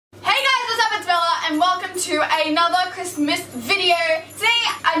and welcome to another Christmas video. Today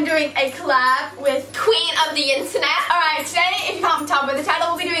I'm doing a collab with Queen of the Internet. Alright, today, if you can't tell by the title,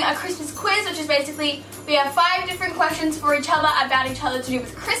 we'll be doing a Christmas quiz, which is basically we have 5 different questions for each other about each other to do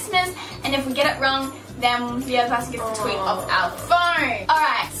with Christmas, and if we get it wrong, then the other person gets to tweet off our phone.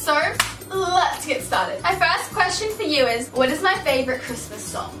 Alright, so let's get started. My first question for you is, what is my favourite Christmas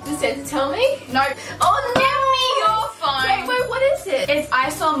song? Does Santa tell me? Nope. Oh no! Give me your phone. Wait, what is it? It's I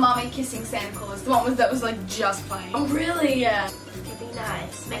Saw Mommy Kissing Santa Claus. The one that was like just playing. Oh really? Yeah. It'd be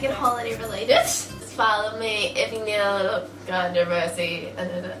nice. Make it holiday related. Just follow me if you need a little controversy.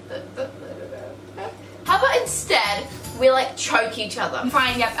 How about instead we like choke each other?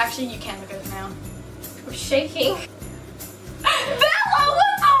 Fine, yep, actually you can look at it now. We're shaking. Bella,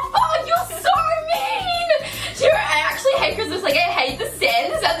 what the fuck? You're so mean! Sure, I actually hate Christmas. Like, I hate the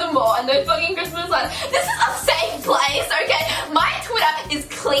Santas at the mall and those fucking Christmas lights. This is a safe place, okay? My Twitter is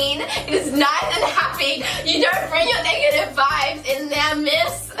clean, it is nice and happy. You don't bring your negative vibes in there,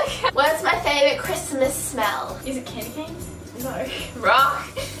 miss. What's my favourite Christmas smell? Is it candy canes? No. Rock.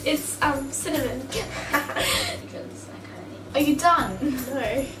 It's, cinnamon. Are you done?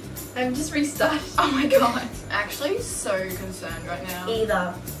 No. I'm just restarting. Oh my god. Actually so concerned right now.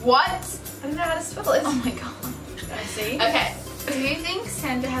 Either. What? I don't know how to spell it. Oh my god. I see. Okay. Do you think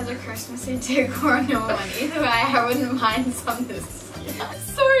Santa has a Christmassy decor or a normal one? Either way, I wouldn't mind some this year.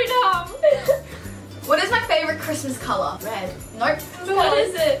 So dumb. What is my favourite Christmas colour? Red. Nope. What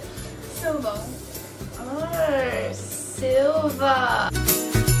is it? Silver. Oh, silver.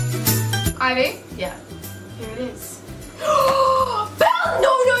 Ivy? Yeah. Here it is. Belle! No!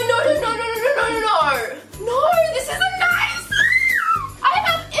 No, this isn't nice! I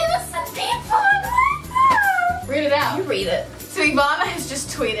have innocent people in my mouth! Read it out. You read it. So Ivana has just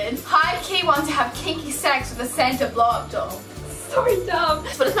tweeted, "High key want to have kinky sex with a Santa blow-up doll." So dumb.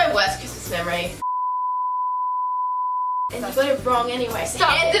 What is my worst Christmas memory? And you got it wrong anyway, so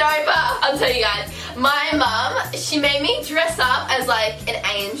hand it over. I'll tell you guys. My mum, she made me dress up as like an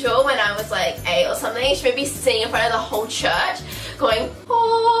angel when I was like 8 or something. She made me sing in front of the whole church, going,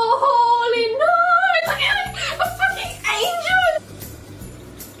 "Oh, holy night," like a fucking angel.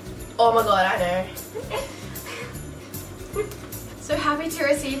 Oh my god, I know. So happy to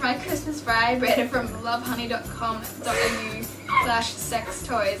receive my Christmas vibrator from lovehoney.com.au/sex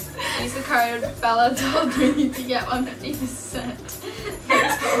toys. Use the code BellaToldMe to get 150%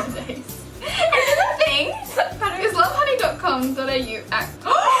 next holidays. Is it a thing? Is lovehoney.com.au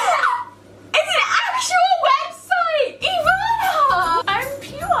It's an actual website! Ivana! I'm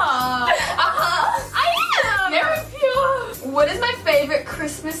pure! I am! Very pure! What is my favourite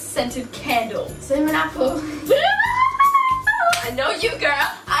Christmas scented candle? Cinnamon apple. I know you, girl.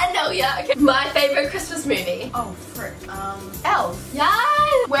 I know ya. Okay. My favorite Christmas movie. Oh, frick. Elf.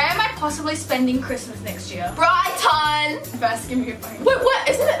 Yes. Where am I possibly spending Christmas next year? Brighton. First, give me your phone. Wait, what?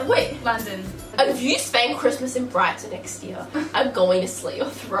 Isn't it? Wait. London. If you spend Christmas in Brighton next year, I'm going to slit your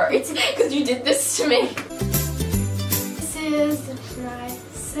throat because you did this to me. This is the bright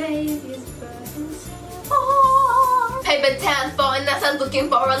Savior's birth. Oh. Paper towns falling, that's I'm looking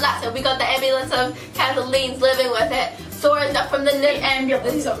for a lot. So we got the ambulance of Kathleen's living with it. Soaring up from the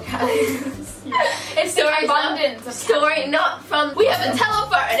ambulance of Kathleen's. It's the abundance of story not from. We have a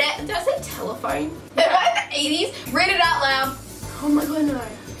telephone. Did I say telephone? Am I in the 80s? Read it out loud. Oh my god, no.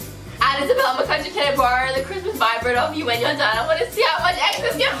 And Isabella McCutcheon, can I borrow the Christmas vibrator off you when you're done? I want to see how much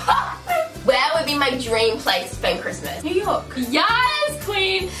excess you have. Where would be my dream place to spend Christmas? New York. Yes,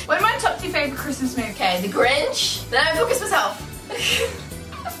 queen. What are my top 2 favourite Christmas movies? Okay, The Grinch. The Night Before Christmas Elf.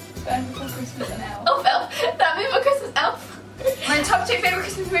 Night Before Christmas and Elf. Oh, Elf. Night Before Christmas Elf. My top 2 favourite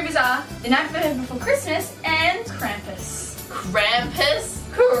Christmas movies are The Night Before Christmas and Krampus. Krampus?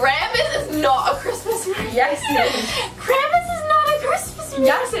 Krampus is not a Christmas movie. Yes, it is. Krampus is not a Christmas movie.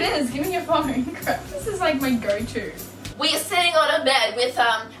 Yes, it is. Give me your phone. Krampus is like my go-to. We are sitting on a bed with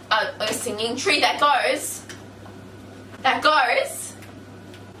a singing tree that goes. That goes.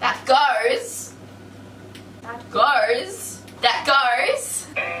 That goes. That goes. That goes.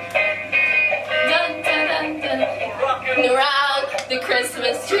 Dun, dun, dun, dun. Around the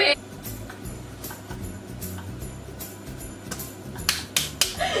Christmas tree.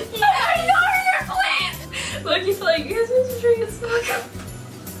 Yeah, no, please. Look, you feel like Christmas tree is no.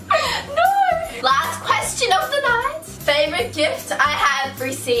 Last question of the night. Favorite gift I have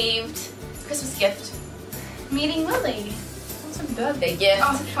received. Christmas gift. Meeting Lily. That's a birthday gift.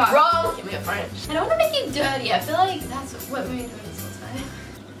 Oh, fuck. Wrong. Give me a phone. I don't want to make you dirty. I feel like that's what we're doing this whole time.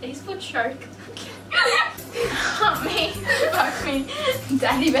 These would choke. Not me. Fuck me.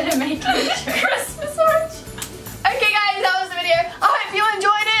 Daddy better make it a joke. Christmas orange. Okay guys, that was the video. I hope you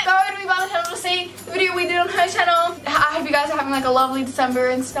enjoyed it. Go to Ivana's channel to see my channel. I hope you guys are having like a lovely December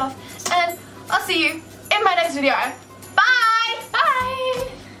and stuff. And I'll see you in my next video.